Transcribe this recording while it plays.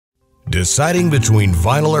Deciding between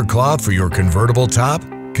vinyl or cloth for your convertible top?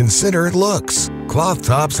 Consider looks. Cloth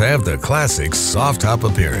tops have the classic soft top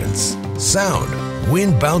appearance. Sound.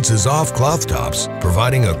 Wind bounces off cloth tops,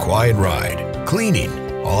 providing a quiet ride. Cleaning.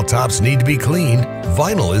 All tops need to be cleaned.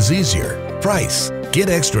 Vinyl is easier. Price. Get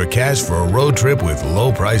extra cash for a road trip with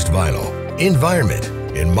low-priced vinyl. Environment.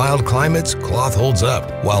 In mild climates, cloth holds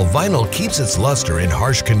up, while vinyl keeps its luster in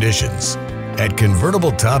harsh conditions. At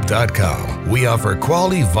ConvertibleTop.com, we offer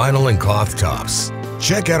quality vinyl and cloth tops.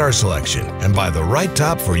 Check out our selection and buy the right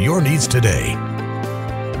top for your needs today.